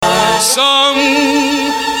sometimes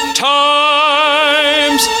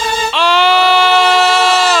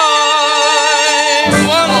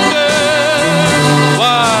wonder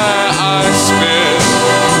why I spend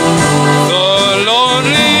the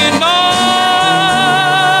lonely night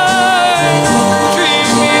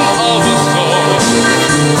dreaming of a song,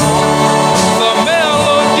 the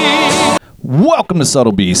melody. Welcome to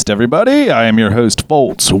Subtle Beast, everybody. I am your host,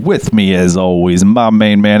 Foltz. With me, as always, my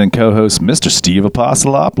main man and co-host, Mr. Steve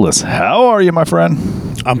Apostolopoulos. How are you, my friend?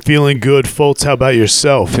 I'm feeling good, Foltz. How about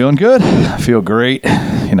yourself? Feeling good. I feel great.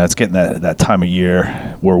 You know, it's getting that time of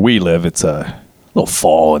year where we live. It's a little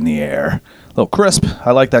fall in the air, a little crisp.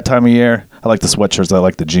 I like that time of year. I like the sweatshirts. I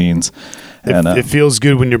like the jeans. And it feels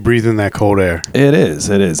good when you're breathing that cold air. It is.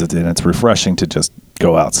 And it's refreshing to just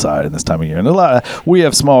go outside in this time of year. And we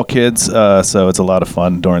have small kids, so it's a lot of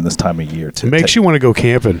fun during this time of year. It makes you want to go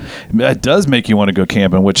camping. It does make you want to go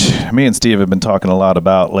camping, which me and Steve have been talking a lot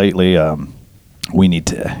about lately. We need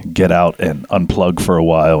to get out and unplug for a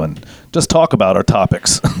while and just talk about our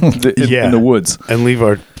topics in the woods. And leave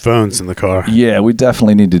our phones in the car. Yeah, we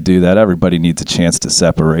definitely need to do that. Everybody needs a chance to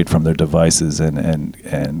separate from their devices and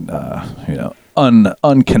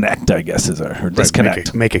unconnect, I guess, or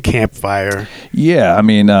disconnect. Make a campfire. Yeah, I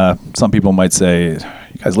mean, some people might say, you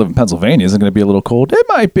guys live in Pennsylvania, isn't it going to be a little cold? It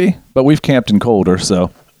might be, but we've camped in colder,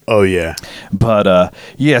 so. Oh, yeah. But,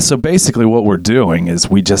 so basically what we're doing is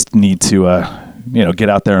we just need to, get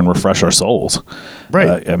out there and refresh our souls.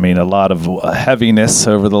 Right. I mean, a lot of heaviness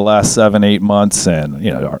over the last 7-8 months and,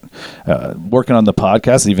 working on the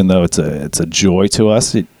podcast, even though it's a joy to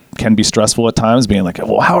us, it can be stressful at times, being like,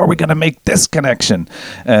 well, how are we going to make this connection?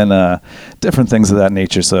 And different things of that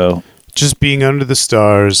nature. So just being under the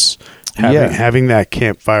stars, having that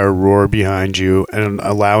campfire roar behind you and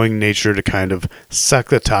allowing nature to kind of suck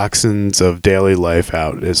the toxins of daily life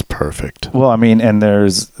out is perfect. Well, I mean, and there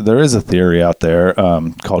is a theory out there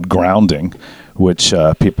called grounding, which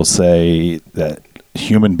people say that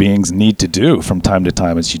human beings need to do from time to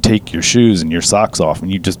time. Is you take your shoes and your socks off and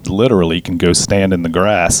you just literally can go stand in the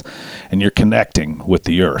grass and you're connecting with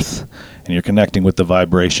the earth and you're connecting with the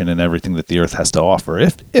vibration and everything that the earth has to offer.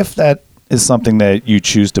 If that is something that you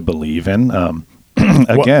choose to believe in,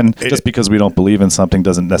 just because we don't believe in something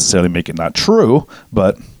doesn't necessarily make it not true,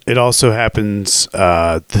 but it also happens,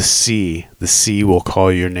 the sea will call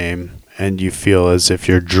your name and you feel as if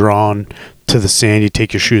you're drawn to the sand. You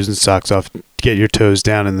take your shoes and socks off, get your toes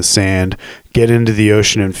down in the sand, get into the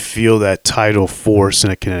ocean and feel that tidal force,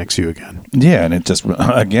 and it connects you again. Yeah, and it just,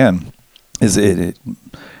 again, is it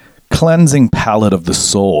cleansing palette of the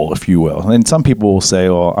soul, if you will. And some people will say,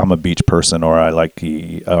 well, I'm a beach person, or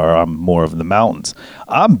or I'm more of the mountains.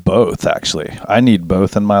 I'm both, actually. I need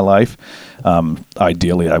both in my life.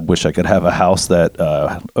 Ideally, I wish I could have a house that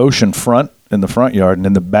ocean front in the front yard, and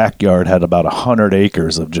in the backyard had about 100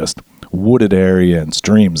 acres of just wooded area and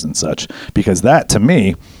streams and such, because that to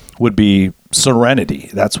me would be serenity.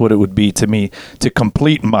 That's what it would be to me, to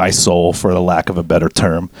complete my soul, for the lack of a better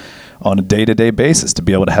term, on a day-to-day basis, to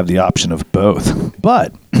be able to have the option of both.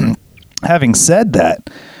 But having said that,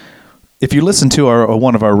 if you listen to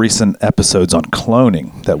one of our recent episodes on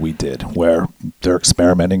cloning that we did, where they're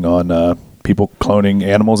experimenting on people cloning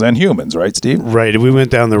animals and humans, right, Steve? Right. We went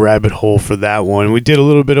down the rabbit hole for that one. We did a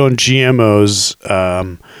little bit on GMOs,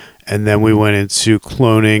 and then we went into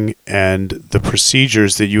cloning and the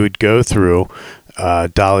procedures that you would go through,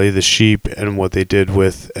 Dolly the sheep, and what they did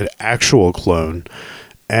with an actual clone.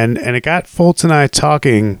 And it got Foltz and I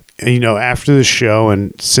talking, after the show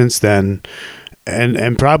and since then,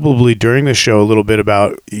 and probably during the show a little bit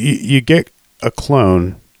about you get a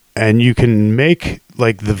clone and you can make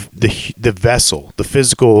like the vessel, the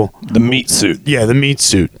physical, the meat suit. Yeah, the meat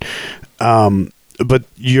suit. But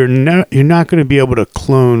you're not going to be able to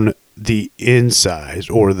clone the inside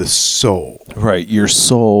or the soul. Right, your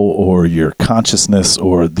soul or your consciousness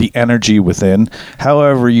or the energy within,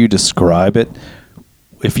 however you describe it.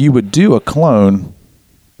 If you would do a clone,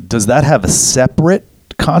 does that have a separate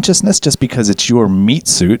consciousness just because it's your meat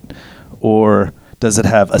suit, or does it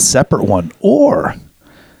have a separate one, or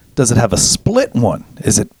does it have a split one?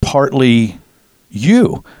 Is it partly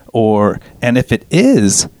you, and if it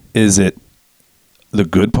is it the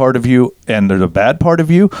good part of you and the bad part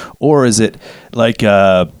of you, or is it like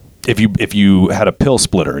if you had a pill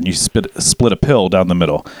splitter and you split a pill down the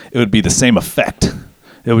middle, it would be the same effect.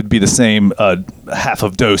 It would be the same half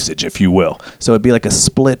of dosage, if you will. So it'd be like a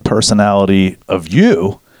split personality of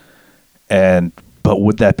you, but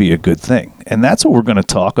would that be a good thing? And that's what we're going to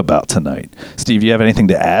talk about tonight. Steve, you have anything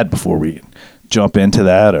to add before we jump into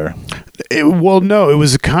that, or? Well, no, it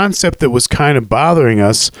was a concept that was kind of bothering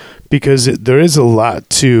us because there is a lot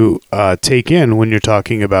to take in when you're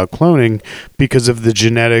talking about cloning because of the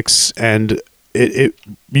genetics, and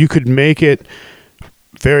you could make it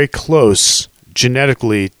very close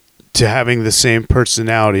genetically to having the same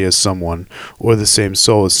personality as someone or the same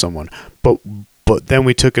soul as someone. But then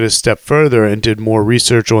we took it a step further and did more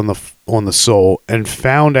research on the soul and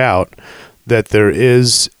found out that there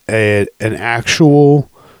is an actual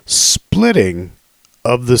splitting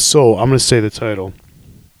of the soul. I'm going to say the title.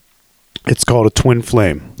 It's called a twin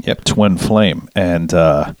flame. Yep, twin flame. And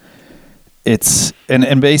it's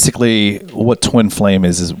and basically what twin flame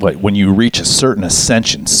is what when you reach a certain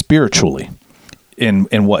ascension spiritually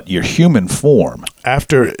in what your human form.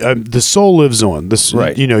 After the soul lives on, this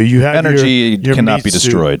right. You have energy your cannot meat be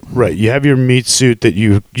destroyed. Suit, right. You have your meat suit that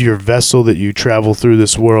your vessel that you travel through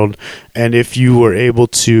this world, and if you were able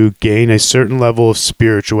to gain a certain level of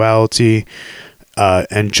spirituality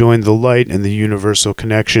and join the light and the universal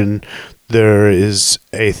connection, there is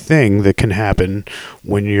a thing that can happen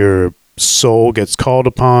when your soul gets called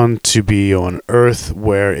upon to be on Earth,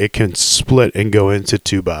 where it can split and go into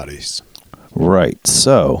two bodies. Right.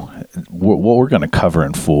 So what we're going to cover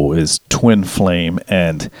in full is twin flame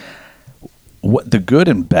and what the good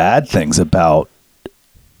and bad things about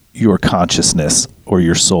your consciousness or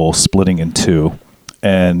your soul splitting in two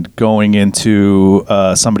and going into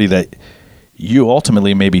somebody that you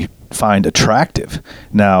ultimately maybe find attractive.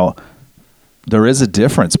 Now, there is a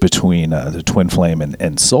difference between the twin flame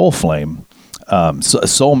and soul flame. So a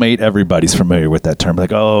soulmate, everybody's familiar with that term.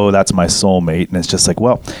 Like, oh, that's my soulmate. And it's just like,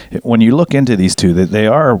 well, when you look into these two, they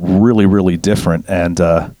are really, really different. And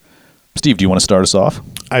Steve, do you want to start us off?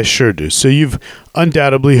 I sure do. So you've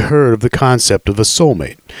undoubtedly heard of the concept of a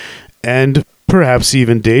soulmate and perhaps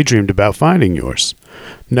even daydreamed about finding yours.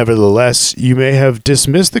 Nevertheless, you may have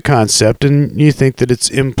dismissed the concept and you think that it's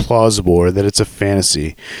implausible or that it's a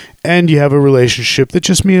fantasy, and you have a relationship that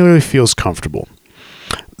just merely feels comfortable.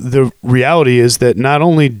 The reality is that not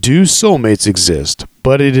only do soulmates exist,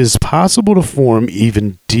 but it is possible to form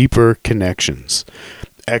even deeper connections.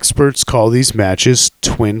 Experts call these matches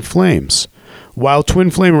twin flames. While twin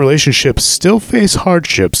flame relationships still face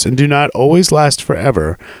hardships and do not always last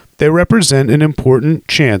forever, they represent an important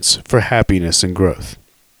chance for happiness and growth.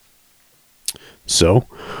 So,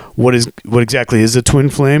 what exactly is a twin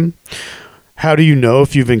flame? How do you know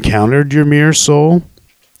if you've encountered your mirror soul?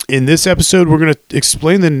 In this episode, we're going to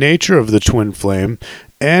explain the nature of the twin flame,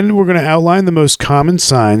 and we're going to outline the most common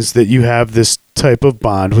signs that you have this type of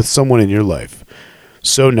bond with someone in your life.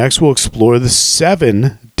 So next, we'll explore the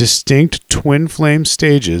 7 distinct twin flame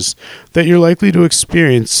stages that you're likely to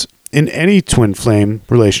experience in any twin flame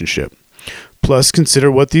relationship. Plus,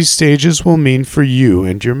 consider what these stages will mean for you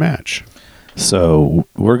and your match. So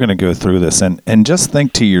we're going to go through this and just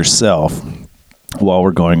think to yourself, while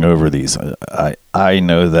we're going over these, I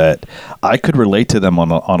know that I could relate to them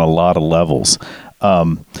on a lot of levels.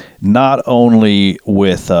 Not only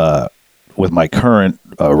with my current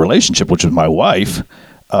relationship, which is my wife,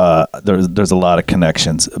 there's a lot of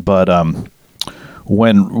connections. But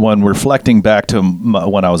when reflecting back to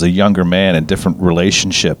when I was a younger man in different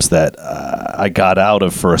relationships that I got out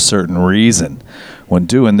of for a certain reason, when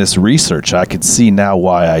doing this research, I could see now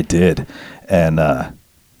why I did, and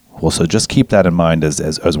well, so just keep that in mind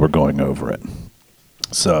as we're going over it.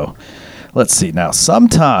 So let's see. Now,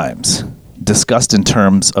 sometimes discussed in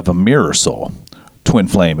terms of a mirror soul. Twin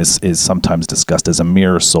flame is sometimes discussed as a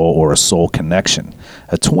mirror soul or a soul connection.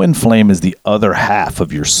 A twin flame is the other half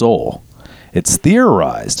of your soul. It's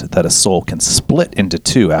theorized that a soul can split into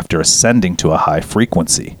two after ascending to a high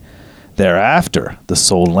frequency. Thereafter, the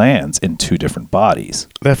soul lands in 2 different bodies.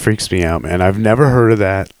 That freaks me out, man. I've never heard of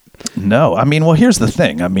that. No, I mean, well, here's the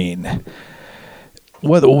thing. I mean,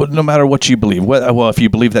 no matter what you believe, if you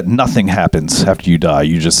believe that nothing happens after you die,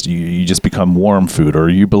 you just become worm food, or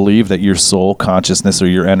you believe that your soul consciousness or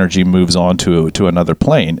your energy moves on to another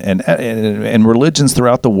plane, and religions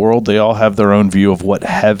throughout the world, they all have their own view of what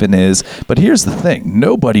heaven is. But here's the thing: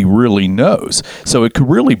 nobody really knows. So it could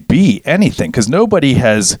really be anything, because nobody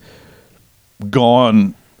has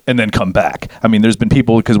gone and then come back. I mean, there's been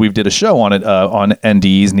people, because we've did a show on it, on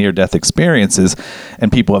NDEs, near-death experiences,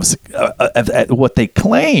 and people have what they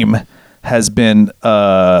claim has been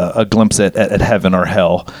a glimpse at heaven or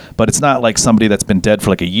hell, but it's not like somebody that's been dead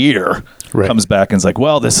for like a year comes back and is like,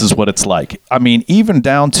 well, this is what it's like. I mean, even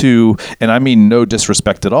down to, and I mean no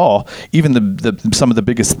disrespect at all, even some of the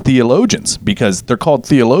biggest theologians, because they're called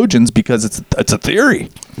theologians because it's a theory.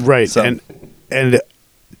 Right. So, and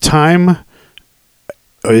time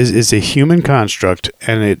is a human construct,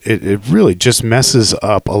 and it really just messes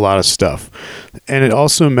up a lot of stuff. And it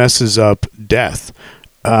also messes up death.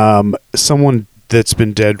 Someone that's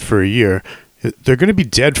been dead for a year, they're going to be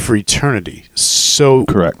dead for eternity. So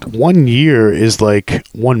Correct. 1 year is like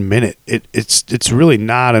 1 minute. It's really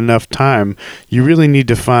not enough time. You really need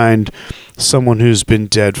to find someone who's been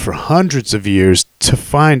dead for hundreds of years to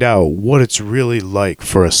find out what it's really like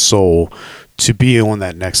for a soul to be on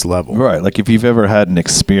that next level. Right. Like if you've ever had an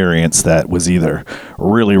experience that was either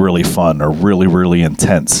really, really fun or really, really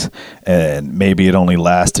intense, and maybe it only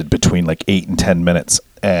lasted between like 8 and 10 minutes.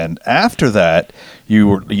 And after that, you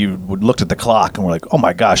would looked at the clock and were like, oh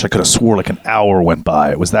my gosh, I could have swore like an hour went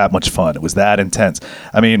by. It was that much fun. It was that intense.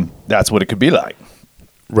 I mean, that's what it could be like.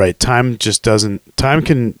 Right. Time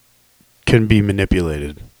can be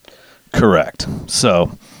manipulated. Correct.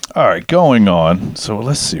 So, all right, going on. So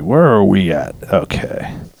let's see, where are we at?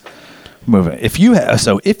 Okay, moving. If you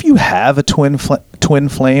have a twin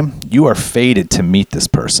flame, you are fated to meet this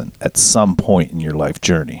person at some point in your life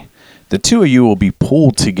journey. The two of you will be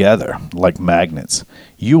pulled together like magnets.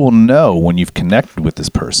 You will know when you've connected with this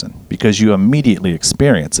person because you immediately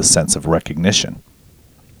experience a sense of recognition.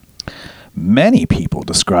 Many people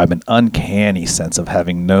describe an uncanny sense of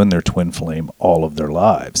having known their twin flame all of their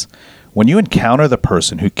lives. When you encounter the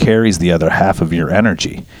person who carries the other half of your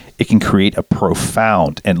energy, it can create a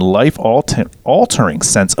profound and life-altering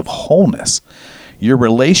sense of wholeness. Your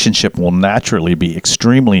relationship will naturally be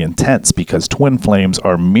extremely intense because twin flames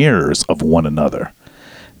are mirrors of one another.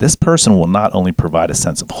 This person will not only provide a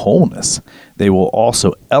sense of wholeness, they will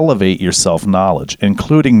also elevate your self-knowledge,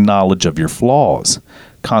 including knowledge of your flaws.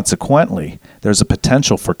 Consequently, there's a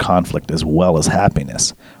potential for conflict as well as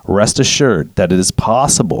happiness. Rest assured that it is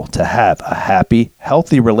possible to have a happy,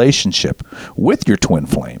 healthy relationship with your twin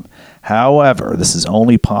flame. However, this is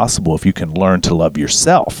only possible if you can learn to love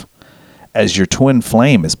yourself, as your twin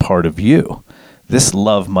flame is part of you. This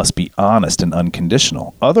love must be honest and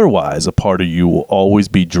unconditional. Otherwise, a part of you will always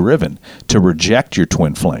be driven to reject your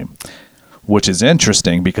twin flame, which is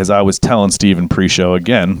interesting because I was telling Stephen pre-show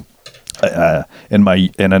again,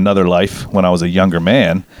 in another life when I was a younger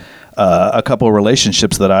man, a couple of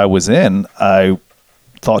relationships that I was in, I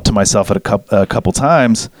thought to myself at a couple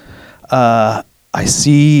times, I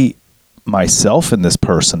see myself in this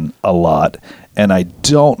person a lot, and I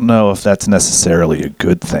don't know if that's necessarily a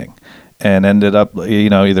good thing, and ended up,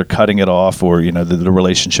 either cutting it off or, the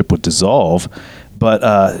relationship would dissolve.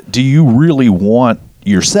 But do you really want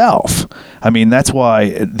yourself? I mean, that's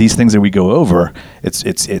why these things that we go over,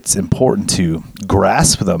 it's important to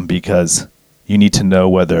grasp them because you need to know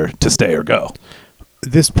whether to stay or go.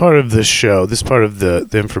 This part of the show, this part of the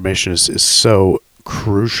information is so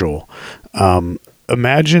crucial.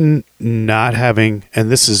 Imagine not having, and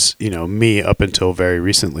this is, me up until very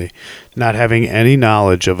recently, not having any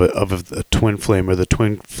knowledge of a twin flame or the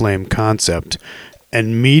twin flame concept,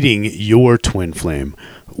 and meeting your twin flame,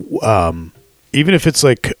 even if it's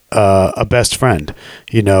like a best friend,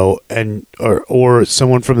 and or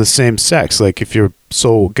someone from the same sex, like if your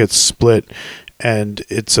soul gets split and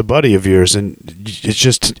it's a buddy of yours, and it's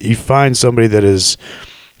just you find somebody that is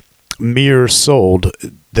mirror souled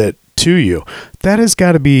that to you, that has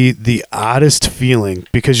got to be the oddest feeling,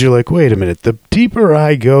 because you're like, wait a minute, the deeper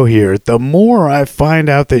I go here, the more I find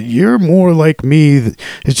out that you're more like me.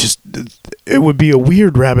 It would be a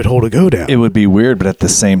weird rabbit hole to go down. It would be weird, but at the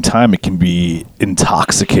same time, it can be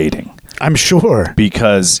intoxicating. I'm sure.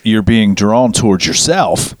 Because you're being drawn towards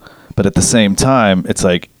yourself, but at the same time, it's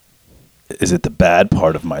like, is it the bad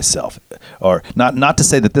part of myself? Or not to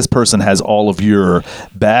say that this person has all of your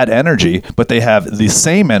bad energy, but they have the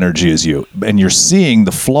same energy as you, and you're seeing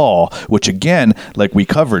the flaw, which again, like we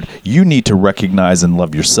covered, you need to recognize and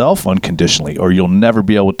love yourself unconditionally, or you'll never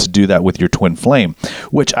be able to do that with your twin flame.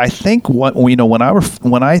 Which I think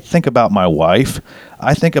when I think about my wife,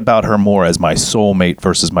 I think about her more as my soulmate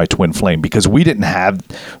versus my twin flame, because we didn't have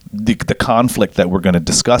the conflict that we're going to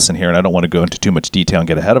discuss in here, and I don't want to go into too much detail and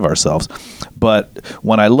get ahead of ourselves. But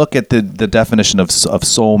when I look at the definition of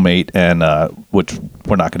soulmate, and which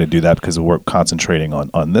we're not going to do that because we're concentrating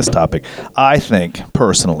on this topic, I think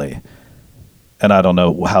personally, and I don't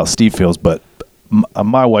know how Steve feels, but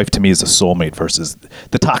my wife to me is a soulmate versus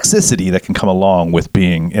the toxicity that can come along with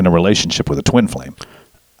being in a relationship with a twin flame.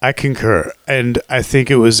 I concur, and I think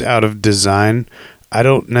it was out of design. I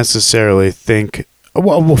don't necessarily think.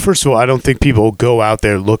 Well, first of all, I don't think people go out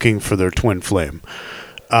there looking for their twin flame.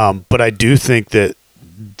 But I do think that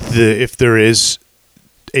if there is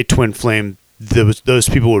a twin flame those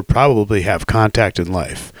people would probably have contact in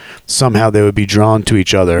life. Somehow they would be drawn to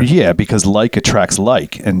each other. Yeah, because like attracts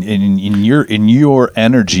like, and in your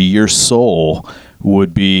energy, your soul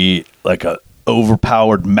would be like a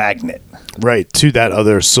overpowered magnet. Right, to that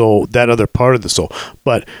other soul, that other part of the soul.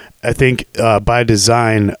 But I think by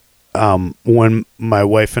design, when my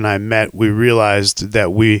wife and I met, we realized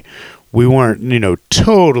that we weren't,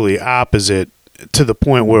 totally opposite to the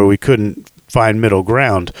point where we couldn't find middle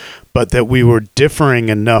ground, but that we were differing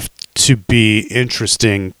enough to be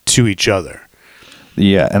interesting to each other.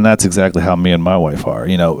 Yeah, and that's exactly how me and my wife are.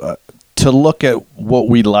 To look at what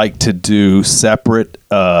we like to do separate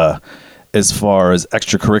as far as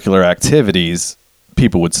extracurricular activities,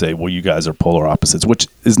 people would say, well, you guys are polar opposites, which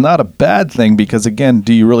is not a bad thing because, again,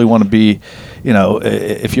 do you really want to be,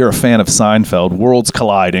 if you're a fan of Seinfeld, worlds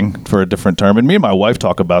colliding, for a different term. And me and my wife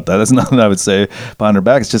talk about that. That's nothing I would say behind her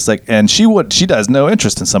back. It's just like, and she has no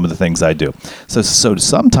interest in some of the things I do. So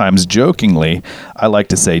sometimes jokingly, I like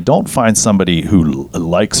to say, don't find somebody who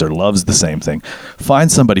likes or loves the same thing. Find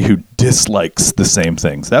somebody who dislikes the same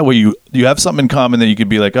things. That way you have something in common that you could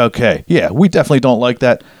be like, okay, yeah, we definitely don't like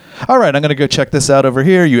that. All right, I'm going to go check this out over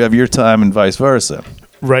here. You have your time and vice versa.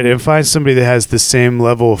 Right, and find somebody that has the same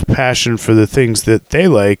level of passion for the things that they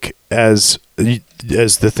like as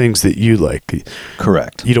the things that you like.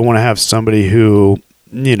 Correct. You don't want to have somebody who,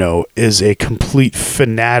 is a complete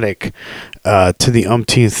fanatic to the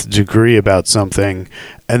umpteenth degree about something,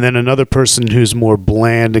 and then another person who's more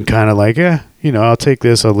bland and kind of like, I'll take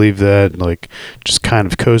this, I'll leave that, like just kind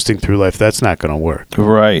of coasting through life. That's not going to work.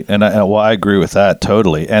 Right, and I agree with that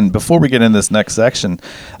totally. And before we get in this next section,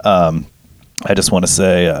 I just want to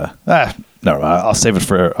say, no, I'll save it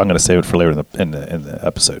for. I'm going to save it for later in the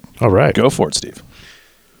episode. All right, go for it, Steve.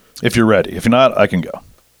 If you're ready. If you're not, I can go.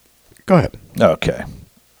 Go ahead. Okay.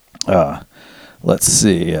 Let's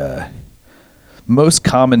see. Most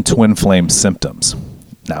common twin flame symptoms.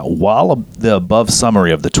 Now, while the above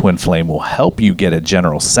summary of the twin flame will help you get a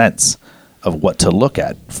general sense of what to look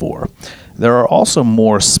at for, there are also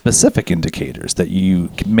more specific indicators that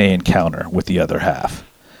you may encounter with the other half.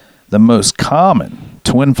 The most common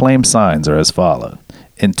twin flame signs are as follows.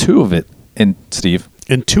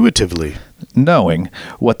 Intuitively knowing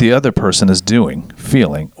what the other person is doing,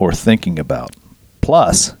 feeling, or thinking about.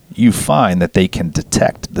 Plus, you find that they can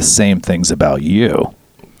detect the same things about you.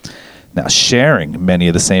 Now, sharing many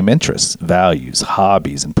of the same interests, values,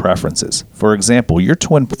 hobbies, and preferences. For example,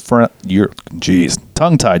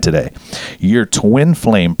 tongue-tied today. Your twin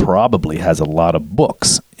flame probably has a lot of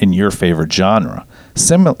books in your favorite genre.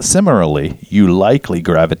 Similarly, you likely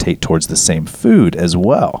gravitate towards the same food as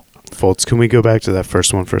well. Foltz, can we go back to that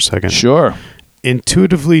first one for a second? Sure.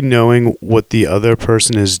 Intuitively knowing what the other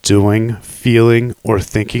person is doing, feeling, or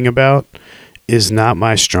thinking about is not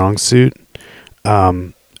my strong suit.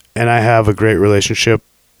 And I have a great relationship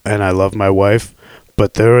and I love my wife,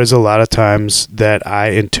 but there is a lot of times that I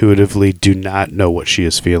intuitively do not know what she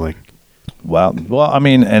is feeling. Well, I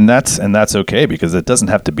mean, and that's okay because it doesn't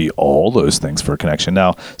have to be all those things for a connection.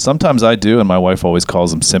 Now, sometimes I do, and my wife always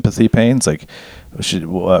calls them sympathy pains. Like,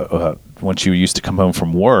 when she used to come home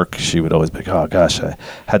from work, she would always be like, oh gosh, I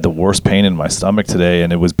had the worst pain in my stomach today,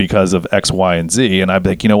 and it was because of X, Y, and Z. And I'd be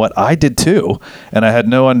like, you know what, I did too, and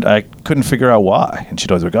I couldn't figure out why. And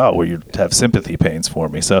she'd always be like, oh, well, you have sympathy pains for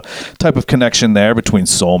me. So, type of connection there between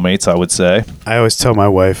soulmates, I would say. I always tell my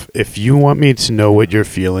wife, if you want me to know what you're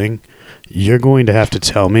feeling, you're going to have to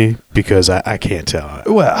tell me because I can't tell.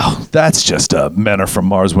 Well, that's just men are from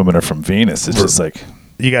Mars, women are from Venus. It's just like...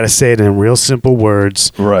 You got to say it in real simple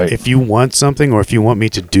words. Right. If you want something or if you want me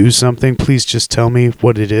to do something, please just tell me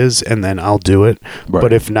what it is and then I'll do it. Right.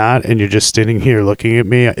 But if not, and you're just sitting here looking at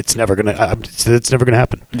me, it's never going to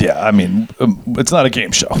happen. Yeah. I mean, it's not a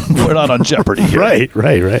game show. We're not on Jeopardy here.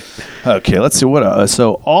 Right. Okay. Let's see what,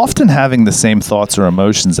 so often having the same thoughts or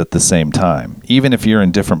emotions at the same time, even if you're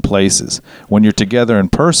in different places, when you're together in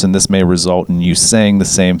person, this may result in you saying the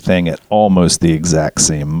same thing at almost the exact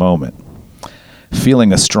same moment.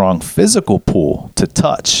 Feeling a strong physical pull to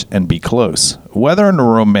touch and be close, whether in a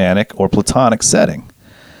romantic or platonic setting.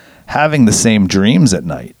 Having the same dreams at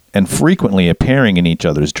night and frequently appearing in each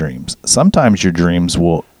other's dreams. Sometimes your dreams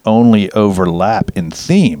will only overlap in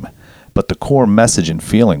theme, but the core message and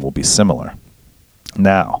feeling will be similar.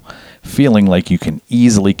 Now, feeling like you can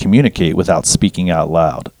easily communicate without speaking out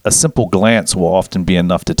loud. A simple glance will often be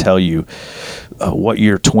enough to tell you what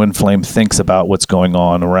your twin flame thinks about what's going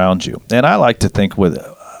on around you. And I like to think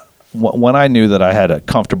when I knew that I had a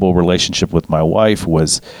comfortable relationship with my wife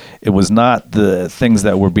it was not the things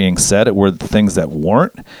that were being said, it were the things that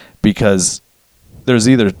weren't, because there's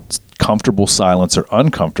either comfortable silence or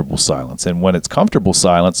uncomfortable silence. And when it's comfortable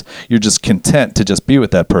silence, you're just content to just be with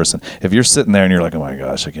that person. If you're sitting there and you're like, oh my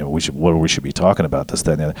gosh, we should be talking about this,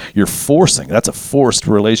 that, and the other. You're forcing. That's a forced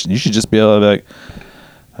relation. You should just be able to be like,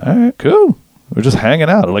 all right, cool. We're just hanging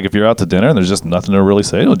out. Like if you're out to dinner and there's just nothing to really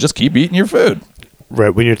say, just keep eating your food. Right.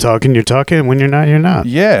 When you're talking, you're talking. When you're not, you're not.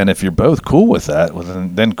 Yeah. And if you're both cool with that, well,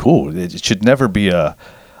 then cool. It should never be a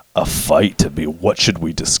fight to be what should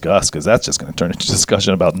we discuss, because that's just going to turn into a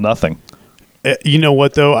discussion about nothing. You know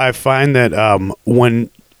what, though? I find that when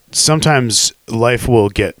sometimes life will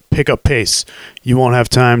pick up pace, you won't have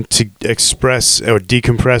time to express or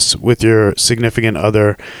decompress with your significant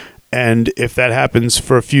other. And if that happens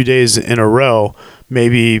for a few days in a row,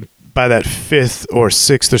 maybe by that 5th or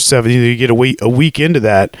 6th or 7th, you get a week into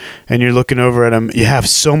that, and you're looking over at them. You have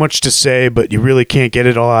so much to say, but you really can't get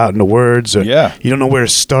it all out into words. Or Yeah. you don't know where to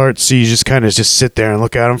start, so you just kind of just sit there and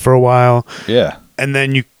look at them for a while. Yeah. And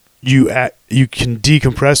then you can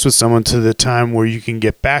decompress with someone to the time where you can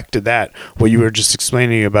get back to that, what you were just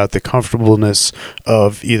explaining about the comfortableness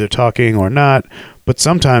of either talking or not. But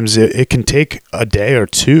sometimes it can take a day or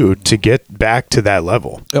two to get back to that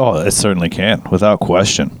level. Oh, it certainly can, without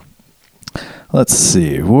question. Let's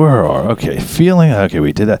see. Feeling. Okay,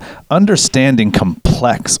 we did that. Understanding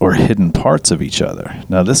complex or hidden parts of each other.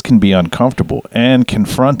 Now, this can be uncomfortable and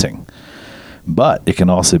confronting, but it can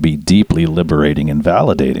also be deeply liberating and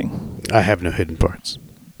validating. I have no hidden parts.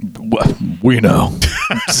 Well, we know.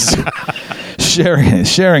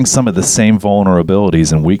 Sharing some of the same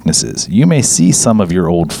vulnerabilities and weaknesses. You may see some of your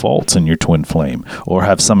old faults in your twin flame, or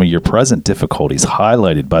have some of your present difficulties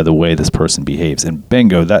highlighted by the way this person behaves. And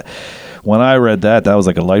bingo, that when I read that was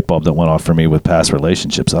like a light bulb that went off for me with past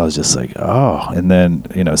relationships. I was just like, oh. And then,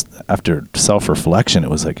 after self-reflection, it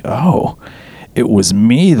was like, oh, it was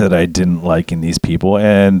me that I didn't like in these people,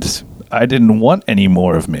 and I didn't want any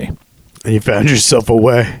more of me. And you found yourself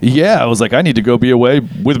away. Yeah, I was like, I need to go be away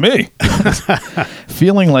with me.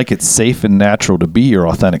 Feeling like it's safe and natural to be your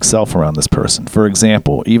authentic self around this person. For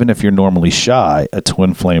example, even if you're normally shy, a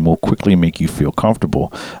twin flame will quickly make you feel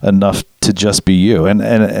comfortable enough to just be you. And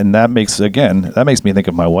that makes me think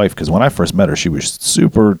of my wife, because when I first met her, she was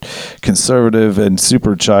super conservative and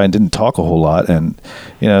super shy and didn't talk a whole lot. And,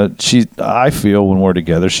 I feel when we're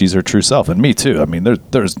together, she's her true self. And me too. I mean,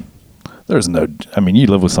 you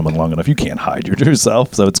live with someone long enough, you can't hide your true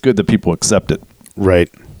self. So it's good that people accept it. Right.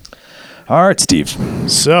 All right, Steve.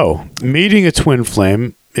 So, meeting a twin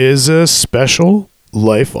flame is a special,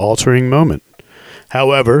 life-altering moment.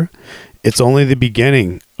 However, it's only the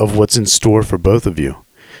beginning of what's in store for both of you.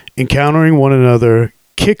 Encountering one another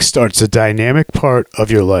kickstarts a dynamic part of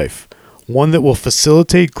your life, one that will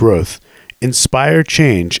facilitate growth, inspire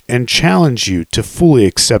change, and challenge you to fully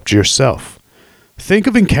accept yourself. Think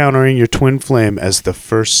of encountering your twin flame as the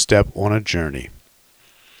first step on a journey.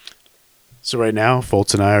 So right now,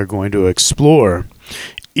 Foltz and I are going to explore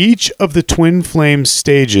each of the twin flame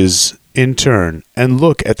stages in turn and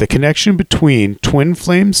look at the connection between twin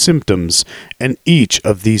flame symptoms and each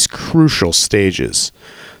of these crucial stages.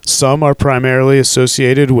 Some are primarily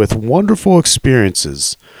associated with wonderful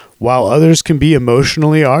experiences, while others can be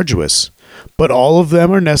emotionally arduous. But all of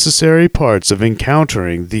them are necessary parts of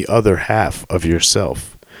encountering the other half of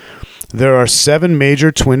yourself. There are 7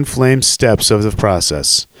 major twin flame steps of the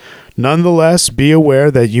process. Nonetheless, be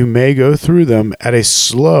aware that you may go through them at a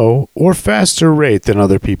slow or faster rate than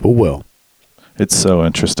other people will. It's so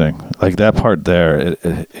interesting. Like that part there,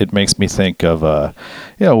 it makes me think of,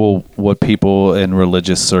 what people in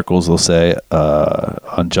religious circles will say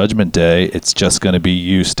on Judgment Day. It's just going to be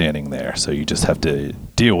you standing there, so you just have to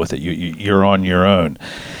deal with it. You're on your own.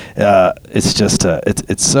 It's just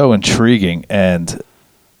it's so intriguing, and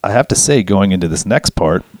I have to say, going into this next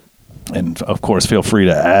part. And of course, feel free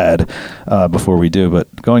to add before we do.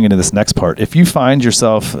 But going into this next part, if you find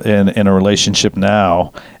yourself in a relationship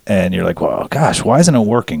now and you're like, well, gosh, why isn't it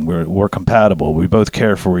working? We're compatible. We both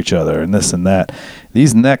care for each other and this and that.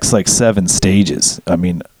 These next 7 stages, I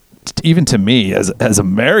mean, even to me as a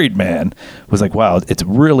married man, was like, wow, it's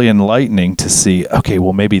really enlightening to see, okay,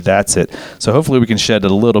 well, maybe that's it. So hopefully we can shed a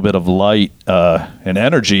little bit of light and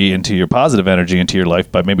energy into your positive energy into your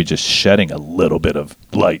life by maybe just shedding a little bit of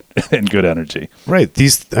light and good energy. Right.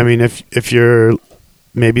 If you're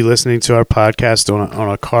maybe listening to our podcast on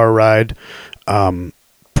a car ride,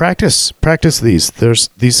 practice these. There's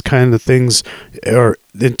these kind of things are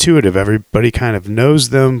intuitive. Everybody kind of knows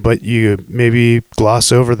them, but you maybe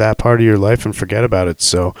gloss over that part of your life and forget about it.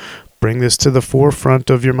 So bring this to the forefront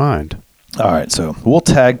of your mind. All right, so we'll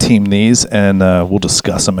tag team these and we'll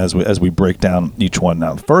discuss them as we break down each one.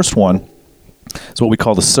 Now, the first one is what we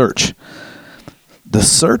call the search. The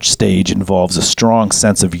search stage involves a strong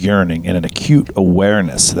sense of yearning and an acute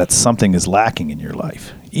awareness that something is lacking in your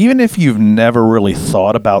life. Even if you've never really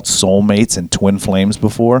thought about soulmates and twin flames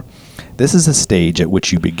before, this is a stage at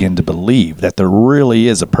which you begin to believe that there really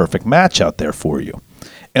is a perfect match out there for you.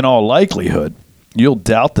 In all likelihood, you'll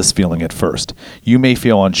doubt this feeling at first. You may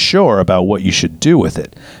feel unsure about what you should do with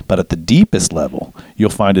it, but at the deepest level, you'll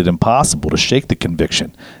find it impossible to shake the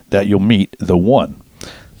conviction that you'll meet the one.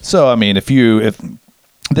 So, I mean, if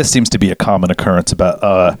this seems to be a common occurrence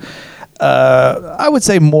about, I would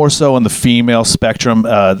say more so in the female spectrum,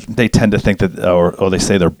 they tend to think that, or they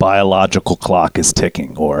say their biological clock is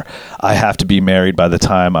ticking, or I have to be married by the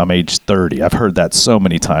time I'm age 30. I've heard that so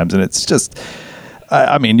many times, and it's just,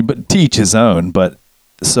 I mean, but to each his own. But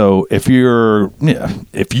so if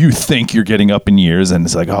if you think you're getting up in years and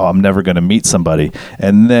it's like, oh, I'm never going to meet somebody,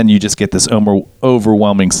 and then you just get this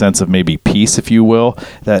overwhelming sense of maybe peace, if you will,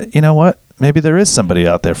 that, you know what? Maybe there is somebody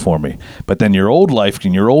out there for me. But then your old life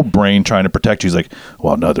and your old brain trying to protect you is like,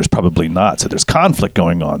 well, no, there's probably not. So there's conflict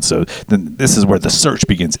going on. So then this is where the search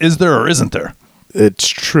begins. Is there or isn't there? It's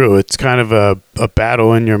true. It's kind of a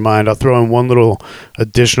battle in your mind. I'll throw in one little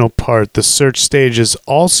additional part. The search stage is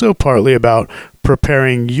also partly about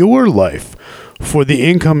preparing your life for the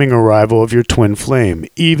incoming arrival of your twin flame,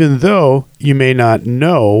 even though you may not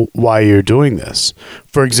know why you're doing this.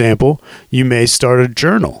 For example, you may start a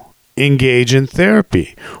journal, engage in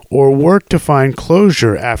therapy, or work to find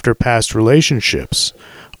closure after past relationships.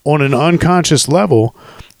 On an unconscious level,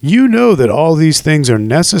 you know that all these things are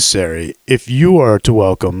necessary if you are to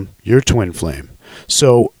welcome your twin flame.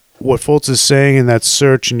 So what Foltz is saying in that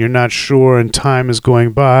search, and you're not sure and time is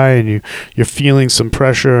going by and you're feeling some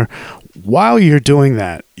pressure, while you're doing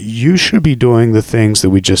that, you should be doing the things that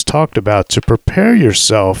we just talked about to prepare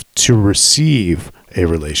yourself to receive a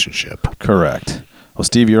relationship. Correct. Well,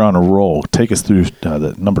 Steve, you're on a roll. Take us through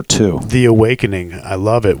the number 2. The awakening. I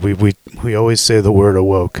love it. We always say the word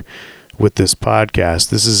awoke with this podcast.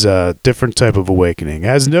 This is a different type of awakening.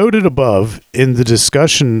 As noted above, in the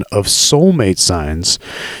discussion of soulmate signs,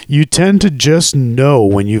 you tend to just know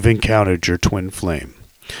when you've encountered your twin flame.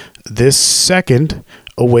 This second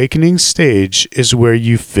awakening stage is where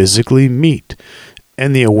you physically meet,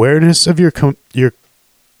 and the awareness of your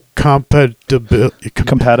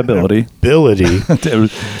compatibility.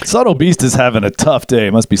 Subtle Beast is having a tough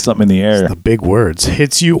day. Must be something in the air. The big words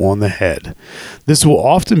hits you on the head. This will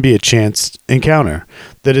often be a chance encounter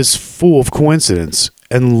that is full of coincidence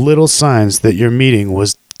and little signs that your meeting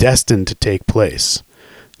was destined to take place.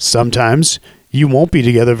 Sometimes you won't be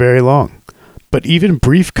together very long, but even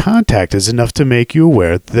brief contact is enough to make you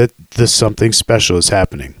aware that something special is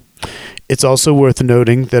happening. It's also worth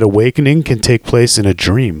noting that awakening can take place in a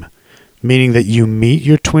dream, meaning that you meet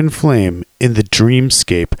your twin flame in the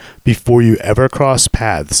dreamscape before you ever cross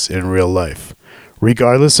paths in real life.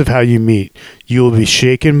 Regardless of how you meet, you will be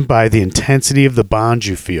shaken by the intensity of the bond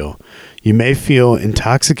you feel. You may feel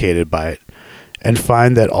intoxicated by it and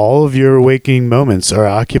find that all of your awakening moments are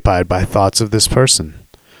occupied by thoughts of this person.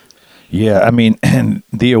 Yeah, I mean, and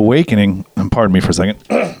the awakening, pardon me for a second,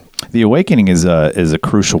 the awakening is a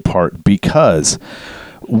crucial part because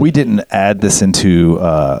we didn't add this into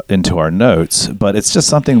our notes, but it's just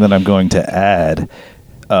something that I'm going to add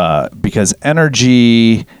because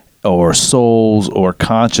energy or souls or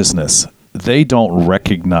consciousness, they don't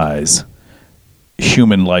recognize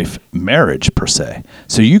human life marriage per se.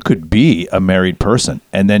 So you could be a married person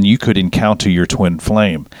and then you could encounter your twin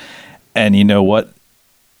flame, and you know what?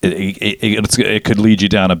 It could lead you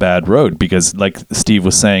down a bad road because, like Steve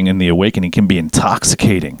was saying, in the awakening can be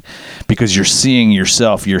intoxicating because you're seeing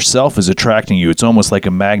yourself is attracting you. It's almost like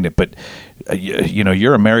a magnet, but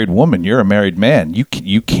you're a married woman, you're a married man. You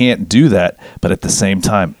can't do that, but at the same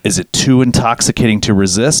time, is it too intoxicating to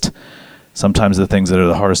resist? Sometimes the things that are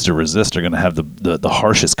the hardest to resist are going to have the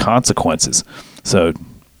harshest consequences. So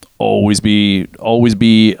always be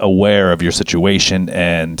aware of your situation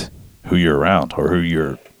and who you're around or who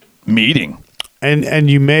you're meeting. And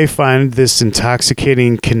you may find this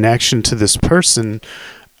intoxicating connection to this person,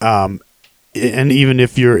 and even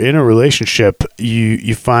if you're in a relationship,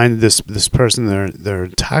 you find this person, they're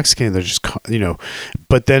intoxicating, they're just,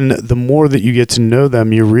 but then the more that you get to know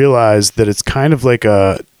them, you realize that it's kind of like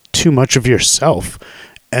too much of yourself,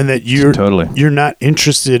 and that you're not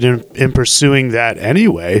interested in pursuing that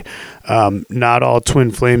anyway. Not all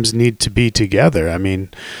twin flames need to be together. I mean,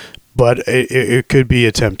 but it could be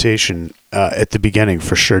a temptation at the beginning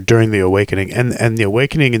for sure, during the awakening, and the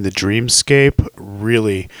awakening in the dreamscape.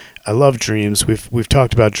 Really, I love dreams. We've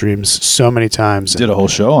talked about dreams so many times. Did a whole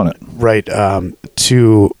show on it, right?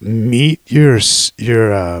 To meet your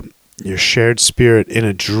your shared spirit in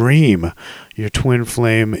a dream, your twin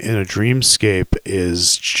flame in a dreamscape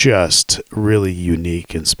is just really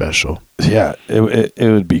unique and special. Yeah, it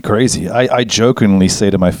would be crazy. I jokingly say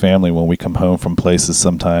to my family when we come home from places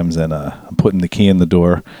sometimes, and I'm putting the key in the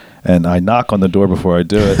door, and I knock on the door before I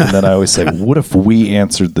do it, and then I always say, "What if we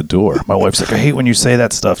answered the door?" My wife's like, "I hate when you say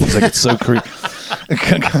that stuff." She's like, "It's so creepy."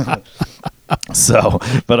 So,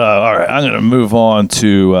 but all right, I'm going to move on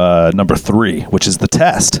to number 3, which is the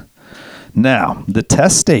test. Now, the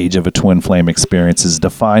test stage of a twin flame experience is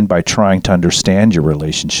defined by trying to understand your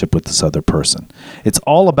relationship with this other person. It's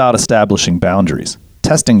all about establishing boundaries,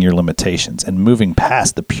 testing your limitations, and moving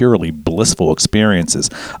past the purely blissful experiences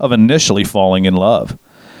of initially falling in love.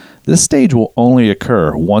 This stage will only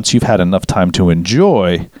occur once you've had enough time to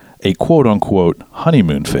enjoy a quote-unquote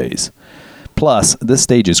honeymoon phase. Plus, this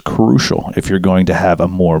stage is crucial if you're going to have a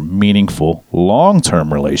more meaningful,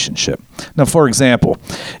 long-term relationship. Now, for example,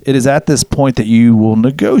 it is at this point that you will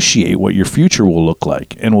negotiate what your future will look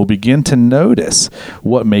like and will begin to notice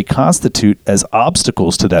what may constitute as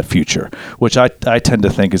obstacles to that future, which I tend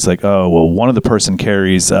to think is like, oh, well, one of the person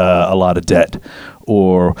carries a lot of debt,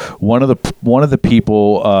 or one of the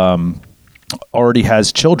people already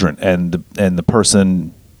has children, and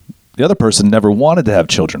the other person never wanted to have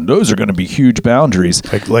children. Those are going to be huge boundaries.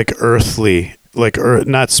 Like earthly,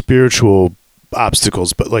 not spiritual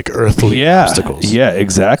obstacles, but like earthly obstacles. Yeah,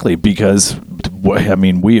 exactly. Because, I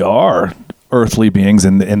mean, we are earthly beings,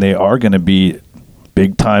 and they are going to be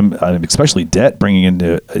big time, especially debt, bringing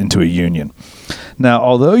into a union. Now,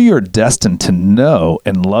 although you're destined to know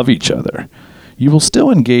and love each other, you will still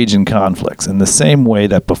engage in conflicts in the same way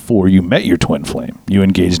that before you met your twin flame, you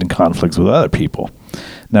engaged in conflicts with other people.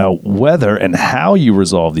 Now, whether and how you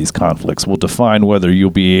resolve these conflicts will define whether you'll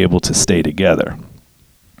be able to stay together.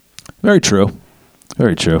 Very true.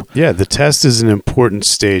 Very true. Yeah, the test is an important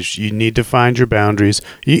stage. You need to find your boundaries.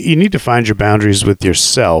 You need to find your boundaries with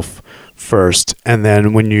yourself first, and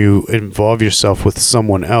then when you involve yourself with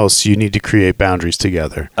someone else, you need to create boundaries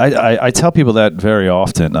together. I tell people that very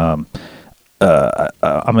often.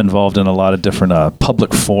 I'm involved in a lot of different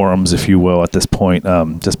public forums, if you will, at this point,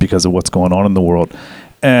 just because of what's going on in the world.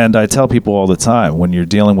 And I tell people all the time, when you're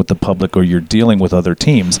dealing with the public or you're dealing with other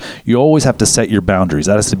teams, you always have to set your boundaries.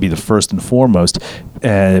 That has to be the first and foremost,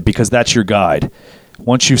 because that's your guide.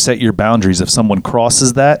 Once you set your boundaries, if someone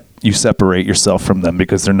crosses that, you separate yourself from them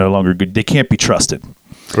because they're no longer good. They can't be trusted.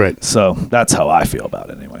 Right. So that's how I feel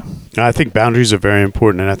about it anyway. I think boundaries are very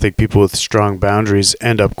important, and I think people with strong boundaries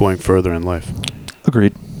end up going further in life.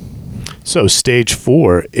 Agreed. So stage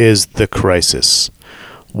 4 is the crisis.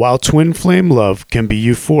 While twin flame love can be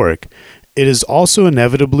euphoric, it is also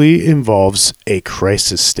inevitably involves a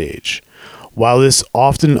crisis stage. While this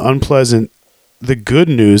often unpleasant, the good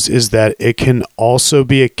news is that it can also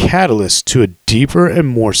be a catalyst to a deeper and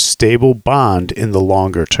more stable bond in the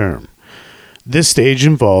longer term. This stage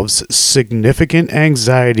involves significant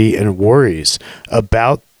anxiety and worries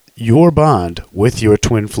about your bond with your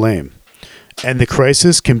twin flame. And the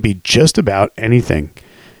crisis can be just about anything.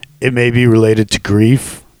 It may be related to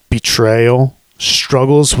grief, betrayal,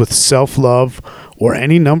 struggles with self-love, or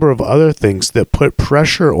any number of other things that put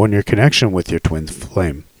pressure on your connection with your twin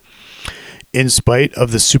flame. In spite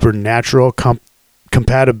of the supernatural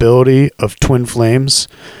compatibility of twin flames,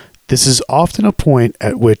 this is often a point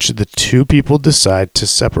at which the two people decide to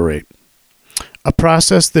separate. A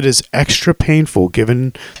process that is extra painful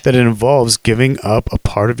given that it involves giving up a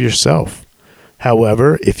part of yourself.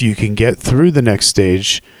 However, if you can get through the next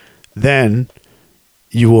stage, then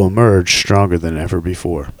you will emerge stronger than ever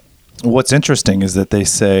before. What's interesting is that they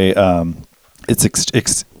say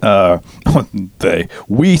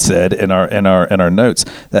we said in our notes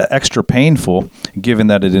that extra painful, given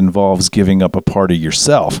that it involves giving up a part of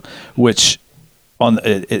yourself, which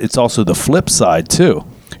it's also the flip side too.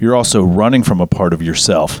 You're also running from a part of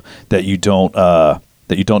yourself that you don't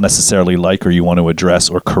necessarily like or you want to address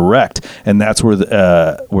or correct, and that's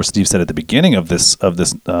where Steve said at the beginning of this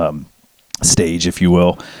stage, if you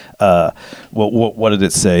will. What did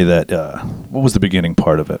it say that? What was the beginning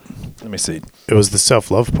part of it? Let me see. It was the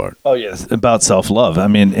self-love part. Oh yes, about self-love. I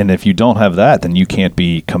mean, and if you don't have that, then you can't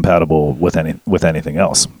be compatible with anything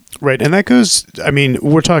else. Right, and that goes. I mean,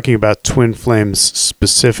 we're talking about twin flames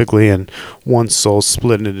specifically, and one soul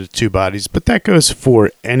split into two bodies, but that goes for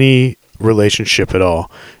any relationship at all.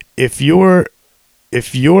 If you're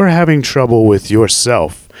having trouble with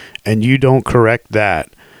yourself and you don't correct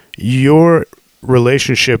that, your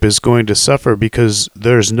relationship is going to suffer because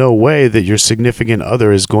there's no way that your significant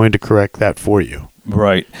other is going to correct that for you.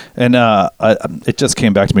 Right, and it just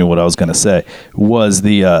came back to me what I was going to say was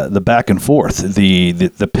the back and forth,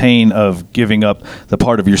 the pain of giving up the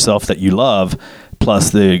part of yourself that you love,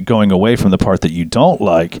 plus the going away from the part that you don't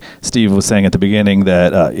like. Steve was saying at the beginning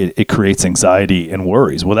that it creates anxiety and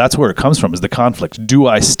worries. Well, that's where it comes from, is the conflict. Do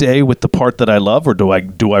I stay with the part that I love, or do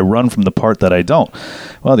I run from the part that I don't?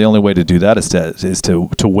 Well, the only way to do that is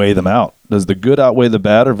to weigh them out. Does the good outweigh the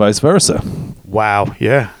bad, or vice versa? Wow.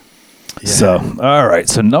 Yeah. So, all right.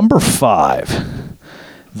 So number 5,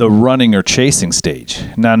 the running or chasing stage.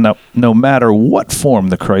 Now, no matter what form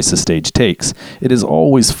the crisis stage takes, it is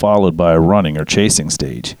always followed by a running or chasing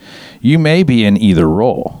stage. You may be in either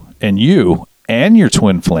role, and you and your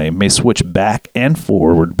twin flame may switch back and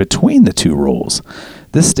forward between the two roles.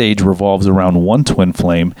 This stage revolves around one twin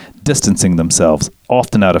flame distancing themselves,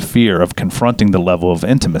 often out of fear of confronting the level of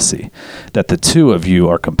intimacy that the two of you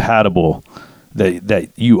are compatible.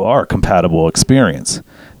 That you are compatible experience.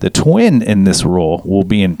 The twin in this role will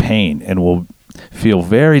be in pain and will feel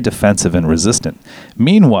very defensive and resistant.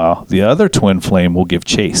 Meanwhile, the other twin flame will give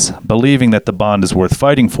chase, believing that the bond is worth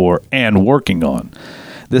fighting for and working on.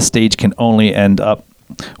 This stage can only end up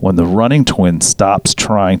when the running twin stops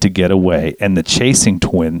trying to get away and the chasing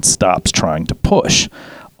twin stops trying to push.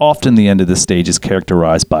 Often the end of this stage is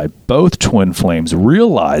characterized by both twin flames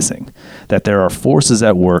realizing that there are forces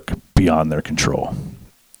at work beyond their control.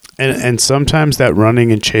 And sometimes that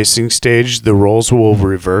running and chasing stage, the roles will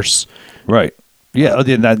reverse. Right. Yeah.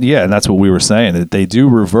 And that's what we were saying, that they do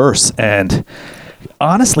reverse. And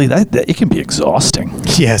honestly, that it can be exhausting.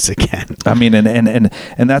 Yes, it can. I mean,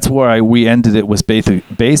 and that's why we ended it with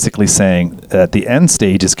basically saying that the end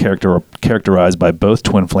stage is characterized by both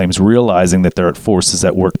twin flames realizing that there are forces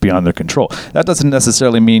at work beyond their control. That doesn't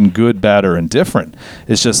necessarily mean good, bad, or indifferent.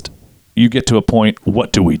 It's just you get to a point,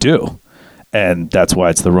 what do we do? And that's why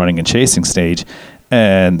it's the running and chasing stage.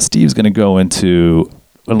 And Steve's going to go into,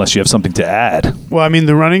 unless you have something to add. Well, I mean,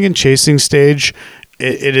 the running and chasing stage,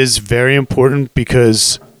 it is very important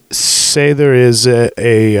because say there is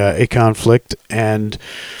a conflict and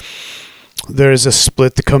there is a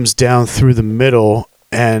split that comes down through the middle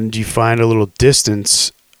and you find a little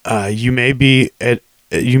distance, you may be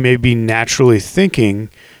naturally thinking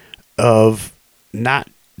of not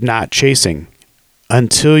chasing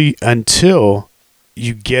until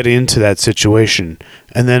you get into that situation,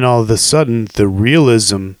 and then all of a sudden the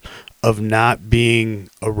realism of not being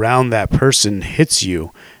around that person hits you,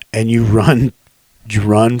 and you run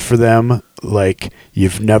for them like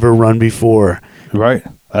you've never run before. Right.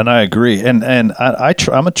 And I agree. And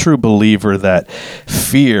I'm a true believer that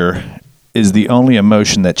fear is the only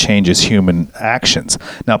emotion that changes human actions.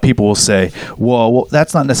 Now, people will say, well,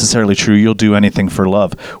 that's not necessarily true. You'll do anything for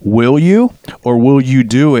love. Will you? Or will you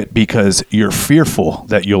do it because you're fearful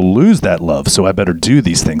that you'll lose that love? So I better do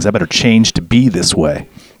these things. I better change to be this way.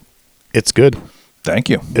 It's good. Thank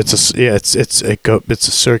you. It's a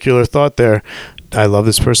circular thought there. I love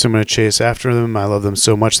this person. I'm going to chase after them. I love them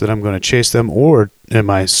so much that I'm going to chase them. Or am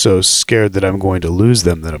I so scared that I'm going to lose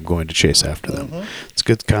them that I'm going to chase after them? Mm-hmm. It's a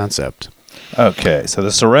good concept. Okay, so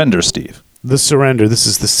the surrender, Steve. The surrender. This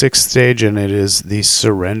is the 6th stage, and it is the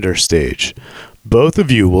surrender stage. Both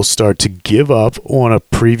of you will start to give up on a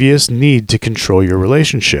previous need to control your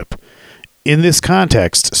relationship. In this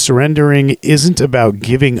context, surrendering isn't about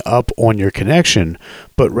giving up on your connection,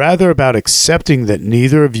 but rather about accepting that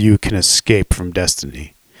neither of you can escape from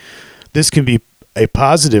destiny. This can be a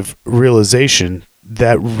positive realization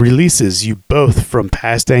that releases you both from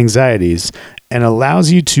past anxieties and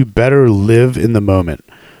allows you to better live in the moment,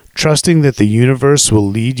 trusting that the universe will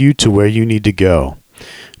lead you to where you need to go.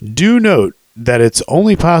 Do note that it's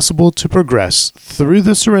only possible to progress through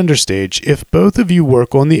the surrender stage if both of you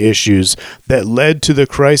work on the issues that led to the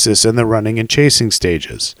crisis and the running and chasing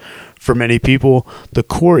stages. For many people, the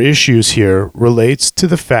core issues here relates to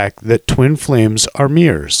the fact that twin flames are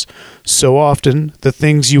mirrors. So often, the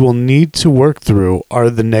things you will need to work through are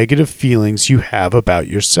the negative feelings you have about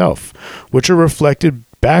yourself, which are reflected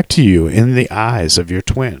back to you in the eyes of your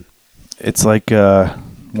twin. It's like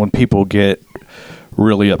when people get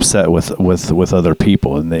really upset with other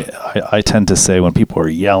people, and I tend to say when people are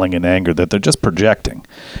yelling in anger that they're just projecting.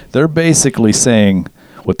 They're basically saying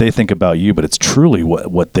what they think about you, but it's truly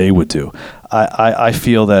what they would do. I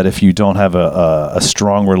feel that if you don't have a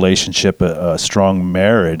strong relationship, a strong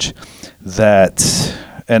marriage, that,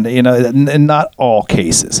 and you know, in not all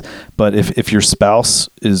cases, but if your spouse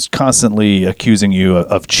is constantly accusing you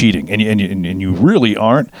of cheating and you really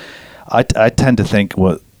aren't, I tend to think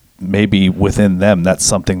maybe within them that's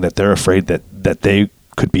something that they're afraid that they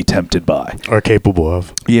could be tempted by. Are capable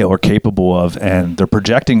of. Yeah, or capable of, and they're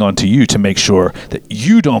projecting onto you to make sure that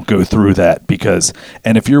you don't go through that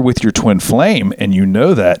and if you're with your twin flame and you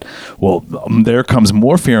know that, well, there comes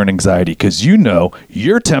more fear and anxiety because you know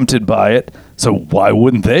you're tempted by it, so why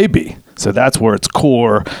wouldn't they be? So that's where it's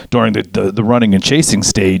core during the running and chasing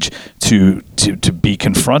stage to be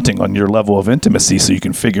confronting on your level of intimacy so you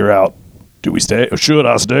can figure out, do we stay, or should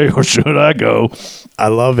I stay, or should I go? I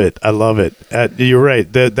love it. You're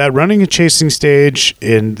right. That running and chasing stage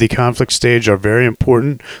and the conflict stage are very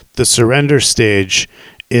important. The surrender stage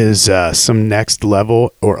is some next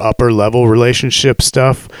level or upper level relationship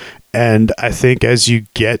stuff. And I think as you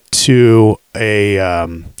get to a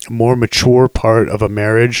more mature part of a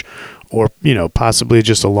marriage, or possibly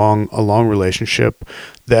just a long relationship,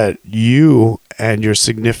 that you and your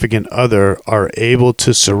significant other are able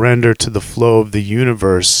to surrender to the flow of the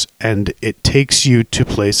universe, and it takes you to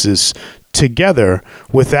places together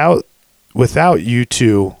without you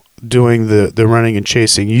two doing the running and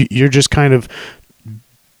chasing. You're just kind of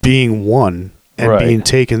being one and right. being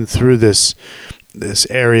taken through this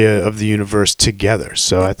area of the universe together.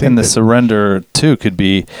 So I think and the surrender too could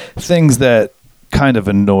be things that kind of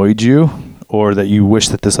annoyed you or that you wish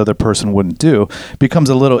that this other person wouldn't do, becomes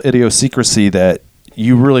a little idiosyncrasy that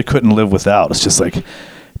you really couldn't live without. It's just like,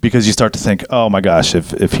 because you start to think, oh my gosh,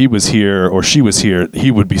 if he was here or she was here,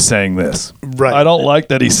 he would be saying this. Right. I don't like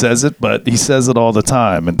that he says it, but he says it all the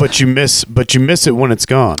time. And but you miss it when it's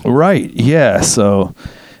gone. Right. Yeah. So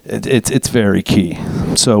it's very key.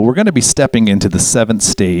 So we're going to be stepping into the 7th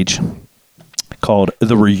stage called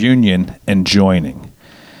the reunion and joining.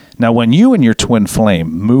 Now, when you and your twin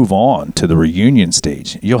flame move on to the reunion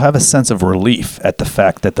stage, you'll have a sense of relief at the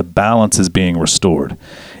fact that the balance is being restored.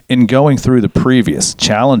 In going through the previous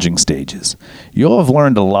challenging stages, you'll have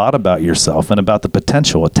learned a lot about yourself and about the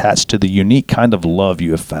potential attached to the unique kind of love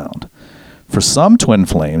you have found. For some twin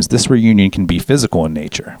flames, this reunion can be physical in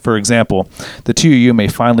nature. For example, the two of you may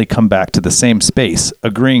finally come back to the same space,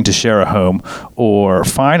 agreeing to share a home, or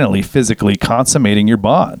finally physically consummating your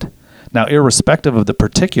bond. Now, irrespective of the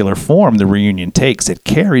particular form the reunion takes, it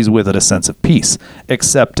carries with it a sense of peace,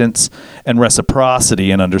 acceptance, and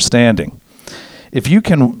reciprocity and understanding. If you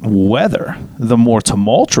can weather the more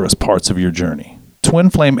tumultuous parts of your journey, twin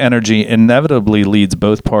flame energy inevitably leads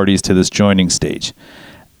both parties to this joining stage.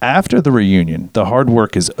 After the reunion, the hard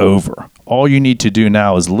work is over. All you need to do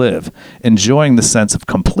now is live, enjoying the sense of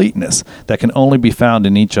completeness that can only be found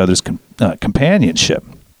in each other's companionship.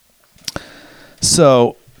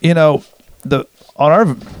 So, the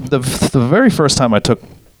very first time I took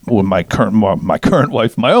my current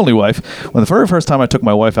wife, my only wife, when the very first time I took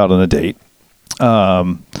my wife out on a date,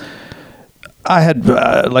 I had,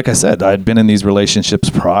 like I said, I had been in these relationships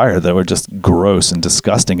prior that were just gross and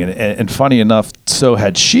disgusting, and funny enough, so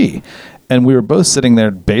had she, and we were both sitting there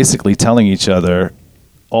basically telling each other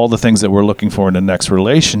all the things that we're looking for in the next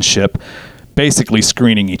relationship. Basically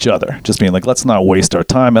screening each other, just being like, let's not waste our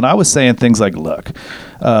time. And I was saying things like, look,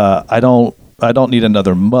 I don't need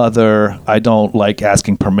another mother. I don't like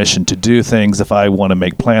asking permission to do things. If I want to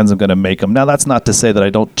make plans, I'm going to make them. Now, that's not to say that I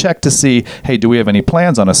don't check to see, hey, do we have any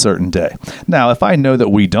plans on a certain day? Now, if I know that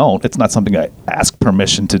we don't, it's not something I ask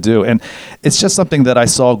permission to do. And it's just something that I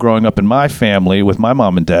saw growing up in my family with my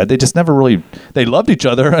mom and dad. They just never really, they loved each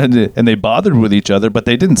other and they bothered with each other, but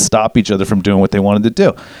they didn't stop each other from doing what they wanted to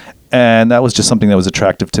do. And that was just something that was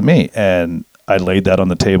attractive to me. And I laid that on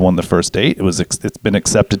the table on the first date. It's been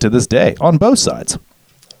accepted to this day on both sides.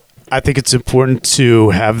 I think it's important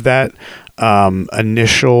to have that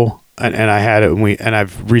initial, and I had it, and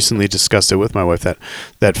I've recently discussed it with my wife,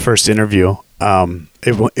 that first interview.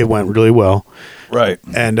 It went really well. Right.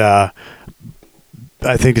 And I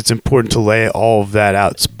think it's important to lay all of that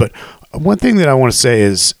out. But one thing that I want to say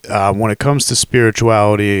is when it comes to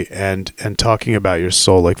spirituality and talking about your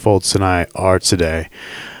soul, like Foltz and I are today,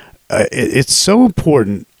 it's so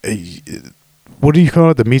important. What do you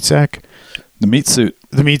call it? The meat sack? The meat suit.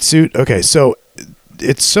 The meat suit. Okay. So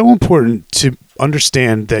it's so important to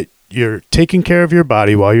understand that you're taking care of your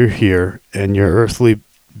body while you're here and your earthly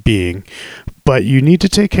being, but you need to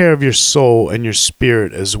take care of your soul and your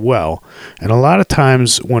spirit as well. And a lot of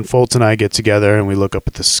times when Foltz and I get together and we look up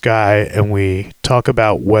at the sky and we talk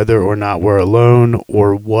about whether or not we're alone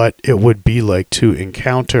or what it would be like to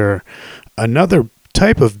encounter another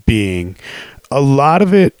type of being, a lot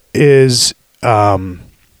of it is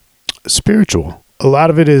spiritual. A lot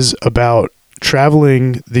of it is about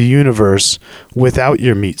traveling the universe without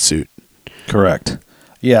your meat suit. Correct.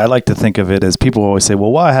 Yeah, I like to think of it as people always say,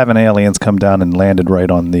 "Well, why haven't aliens come down and landed right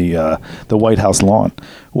on the White House lawn?"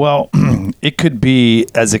 Well, it could be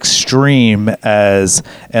as extreme as,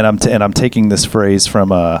 and I'm taking this phrase from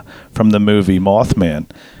the movie Mothman.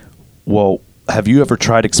 Well, have you ever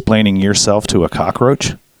tried explaining yourself to a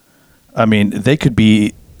cockroach? I mean, they could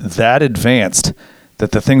be that advanced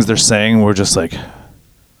that the things they're saying were just like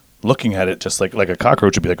looking at it just like a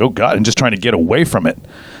cockroach would be like, oh God, and just trying to get away from it.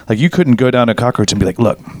 Like you couldn't go down to a cockroach and be like,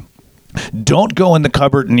 look, don't go in the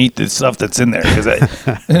cupboard and eat the stuff that's in there because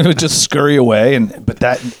it would just scurry away. But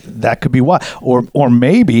that could be why. Or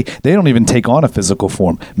maybe they don't even take on a physical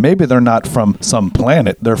form. Maybe they're not from some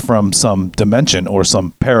planet. They're from some dimension or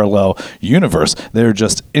some parallel universe. They're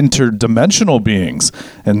just interdimensional beings.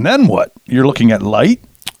 And then what? You're looking at light?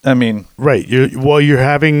 I mean, right. You're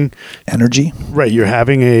having energy. Right. You're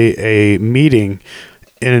having a meeting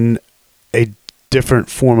in a different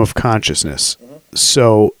form of consciousness.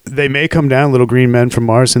 So they may come down, little green men from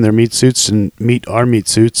Mars in their meat suits and meet our meat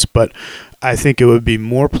suits, but I think it would be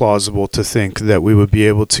more plausible to think that we would be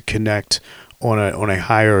able to connect on a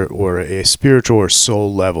higher or a spiritual or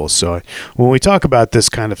soul level. So when we talk about this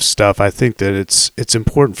kind of stuff, I think that it's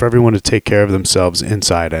important for everyone to take care of themselves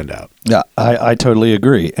inside and out. Yeah, I totally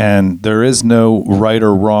agree. And there is no right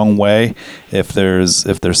or wrong way. If there's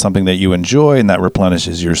something that you enjoy and that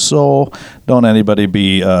replenishes your soul, don't anybody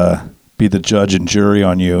be the judge and jury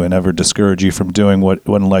on you and ever discourage you from doing what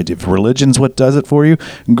enlightens you. If religion's what does it for you,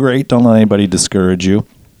 great. Don't let anybody discourage you.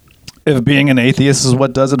 If being an atheist is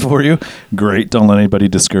what does it for you, great. Don't let anybody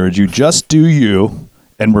discourage you. Just do you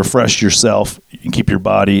and refresh yourself and keep your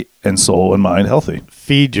body and soul and mind healthy.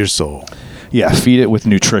 Feed your soul. Yeah, feed it with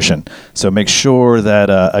nutrition. So make sure that,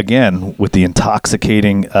 again, with the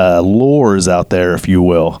intoxicating lures out there, if you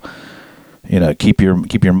will, keep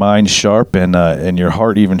your mind sharp and your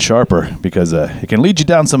heart even sharper because it can lead you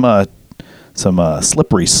down some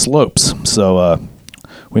slippery slopes. So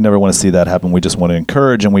we never want to see that happen. We just want to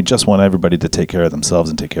encourage, and we just want everybody to take care of themselves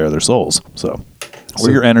and take care of their souls. So or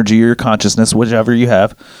your energy or your consciousness, whichever you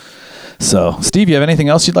have. So, Steve, you have anything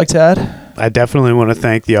else you'd like to add? I definitely want to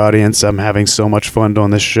thank the audience. I'm having so much fun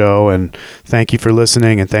on this show, and thank you for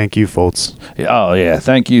listening, and thank you, folks. Oh, yeah.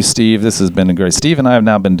 Thank you, Steve. This has been great. Steve and I have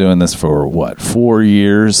now been doing this for, 4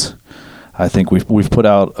 years? I think we've put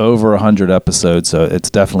out over 100 episodes, so it's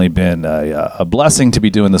definitely been a blessing to be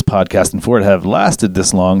doing this podcast and for it to have lasted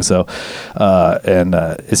this long. So,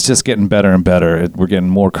 it's just getting better and better. We're getting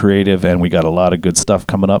more creative, and we got a lot of good stuff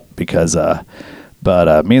coming up because,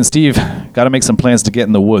 but me and Steve got to make some plans to get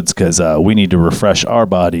in the woods because we need to refresh our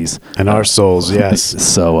bodies and our souls. Yes.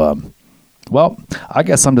 So, well, I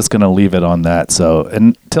guess I'm just going to leave it on that. So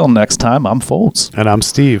until next time, I'm Foltz. And I'm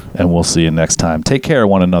Steve. And we'll see you next time. Take care of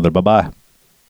one another. Bye-bye.